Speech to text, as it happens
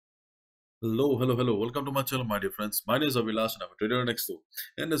Hello. Welcome to my channel, my dear friends. My name is Avilash and I'm a trader next door.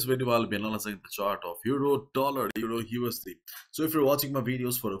 In this video, I'll be analyzing the chart of Euro, Dollar, Euro, USD. So if you're watching my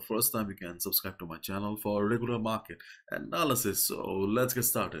videos for the first time, you can subscribe to my channel for regular market analysis. So let's get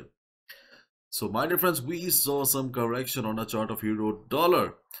started. So my dear friends, we saw some correction on the chart of Euro,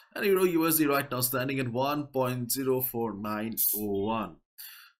 Dollar and Euro, USD right now standing at 1.04901.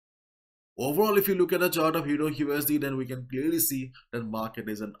 Overall, if you look at the chart of Euro USD, then we can clearly see that market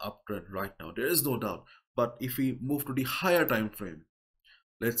is an uptrend right now. There is no doubt. But if we move to the higher time frame,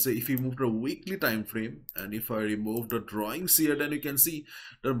 let's say if we move to a weekly time frame, and if I remove the drawings here, then you can see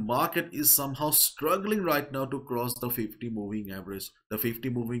the market is somehow struggling right now to cross the 50 moving average. The 50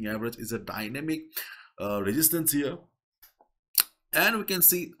 moving average is a dynamic resistance here, and we can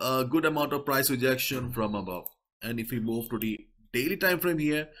see a good amount of price rejection from above. And if we move to the daily time frame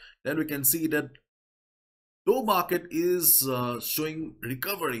here, then we can see that though market is showing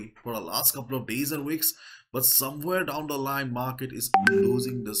recovery for the last couple of days and weeks, but somewhere down the line market is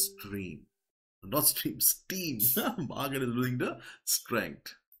losing the stream, not stream, steam. Market is losing the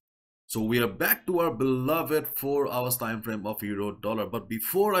strength. So we are back to our beloved 4 hours time frame of euro dollar. But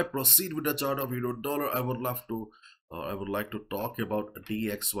before I proceed with the chart of euro dollar, I would like to talk about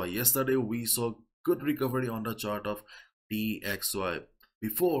DXY. Yesterday we saw good recovery on the chart of DXY.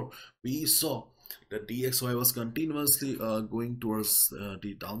 Before, we saw that DXY was continuously going towards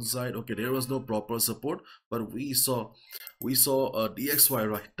the downside. Okay, there was no proper support, but we saw DXY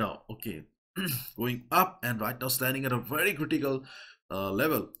right now, okay, going up, and right now standing at a very critical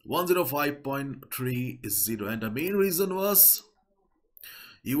level, 105.30. And the main reason was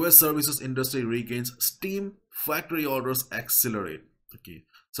US services industry regains steam, factory orders accelerate. Okay,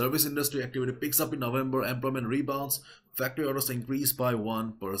 service industry activity picks up in November, employment rebounds, factory orders increase by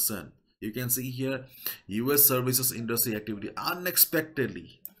 1%. You can see here US services industry activity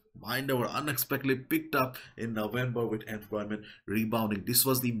unexpectedly picked up in November with employment rebounding. This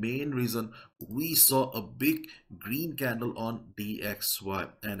was the main reason we saw a big green candle on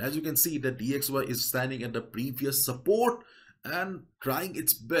DXY. And as you can see, the DXY is standing at the previous support and trying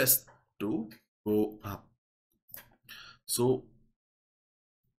its best to go up. So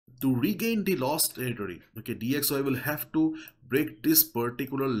to regain the lost territory, okay, DXY will have to break this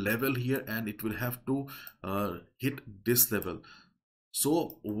particular level here, and it will have to hit this level.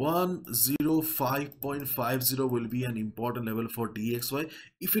 So 105.50 will be an important level for DXY.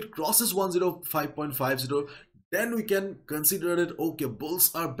 If it crosses 105.50, then we can consider it okay,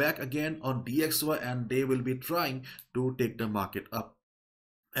 bulls are back again on DXY and they will be trying to take the market up,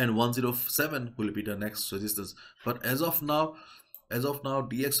 and 107 will be the next resistance. But as of now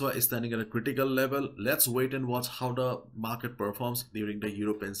DXY is standing at a critical level. Let's wait and watch how the market performs during the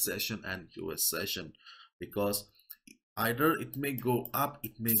European session and US session, because either it may go up,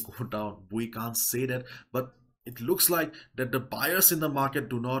 it may go down, we can't say that. But it looks like that the buyers in the market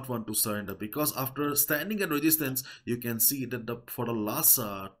do not want to surrender, because after standing at resistance, you can see that for the last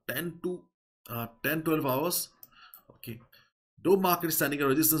 10-12 hours, okay, though market is standing at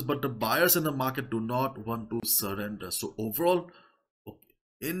resistance, but the buyers in the market do not want to surrender. So overall,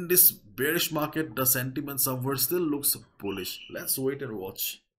 in this bearish market, the sentiment somewhere still looks bullish. Let's wait and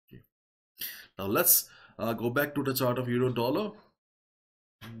watch. Okay. Now let's go back to the chart of euro dollar.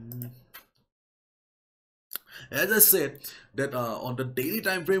 As I said that on the daily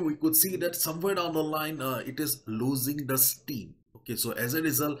time frame, we could see that somewhere down the line it is losing the steam. Okay, so as a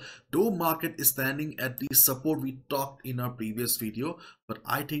result, though market is standing at the support we talked in our previous video, but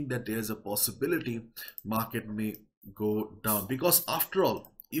I think that there is a possibility market may go down, because after all,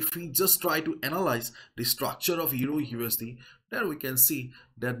 if we just try to analyze the structure of euro USD, then we can see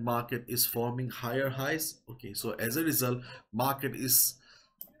that market is forming higher highs. Okay, so as a result, market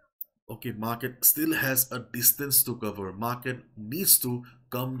still has a distance to cover. Market needs to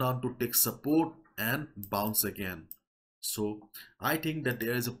come down to take support and bounce again. So I think that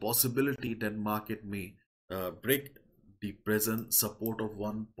there is a possibility that market may break the present support of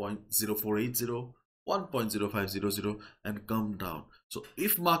 1.0480, 1.0500 and come down. So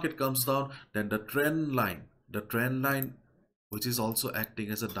if market comes down, then the trend line which is also acting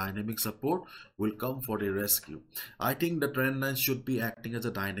as a dynamic support will come for the rescue. I think the trend line should be acting as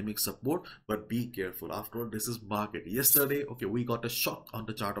a dynamic support, but be careful. After all, this is market. Yesterday, okay, we got a shock on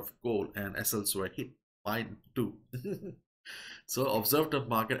the chart of coal and SLs were hit. Mine too. So observe the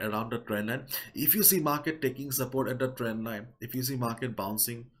market around the trend line. If you see market taking support at the trend line, if you see market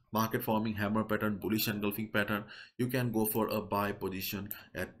bouncing, market forming hammer pattern, bullish engulfing pattern, you can go for a buy position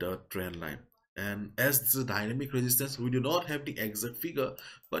at the trend line. And as this is a dynamic resistance, we do not have the exact figure,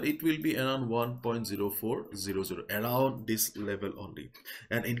 but it will be around 1.0400, around this level only.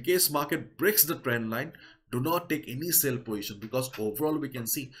 And in case market breaks the trend line, do not take any sell position, because overall we can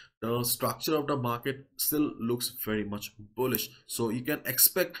see the structure of the market still looks very much bullish. So you can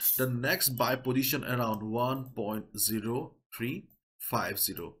expect the next buy position around 1.0350.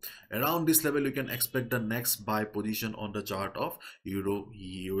 Around this level you can expect the next buy position on the chart of euro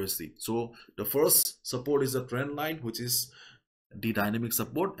USD. So the first support is the trend line, which is the dynamic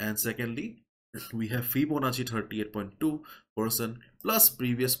support, and secondly we have Fibonacci 38.2% plus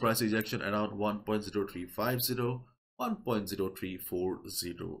previous price rejection around 1.0350,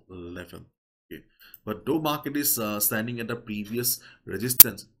 1.034011. Okay, but though market is standing at the previous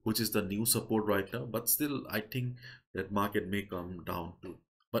resistance, which is the new support right now, but still I think that market may come down too.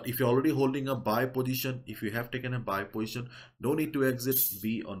 But if you're already holding a buy position, if you have taken a buy position, no need to exit,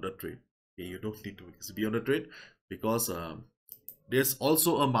 be on the trade. Okay, you don't need to be on the trade, because there's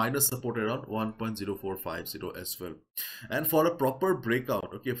also a minus support around 1.0450 as well. And for a proper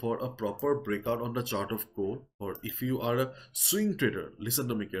breakout, okay, for a proper breakout on the chart of gold, or if you are a swing trader, listen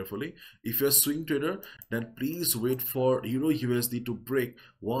to me carefully. If you're a swing trader, then please wait for euro USD to break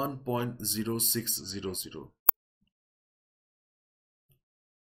 1.0600.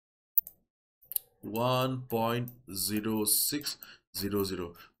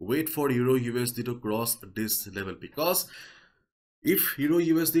 1.0600. Wait for euro USD to cross this level, because if euro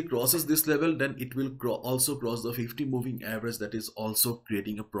USD crosses this level, then it will also cross the 50 moving average. That is also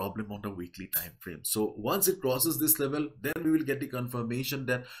creating a problem on the weekly time frame. So once it crosses this level, then we will get the confirmation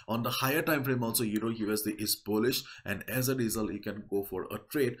that on the higher time frame also euro USD is bullish, and as a result you can go for a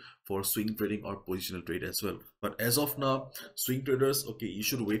trade for swing trading or positional trade as well. But as of now, swing traders, okay, you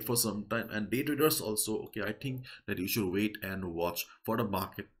should wait for some time, and day traders also, okay, I think that you should wait and watch for the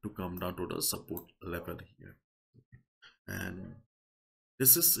market to come down to the support level here. And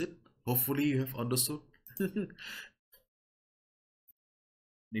this is it. Hopefully you have understood. If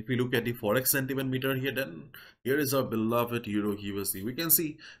we look at the forex sentiment meter here, then here is our beloved euro USD. We can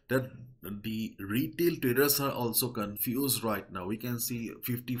see that the retail traders are also confused right now. We can see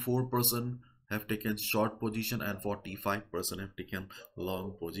 54% have taken short position and 45% have taken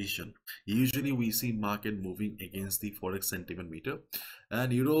long position. Usually we see market moving against the forex sentiment meter,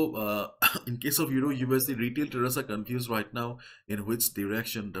 and in case of euro USD, retail traders are confused right now in which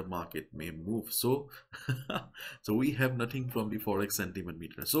direction the market may move. So so we have nothing from the forex sentiment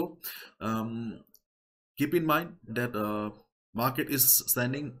meter. So keep in mind that market is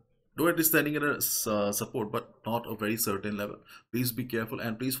standing, though it is standing at a support, but not a very certain level. Please be careful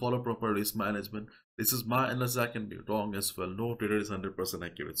and please follow proper risk management. This is my analysis. I can be wrong as well. No trader is 100%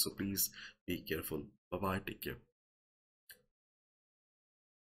 accurate, so please be careful. Bye bye, take care.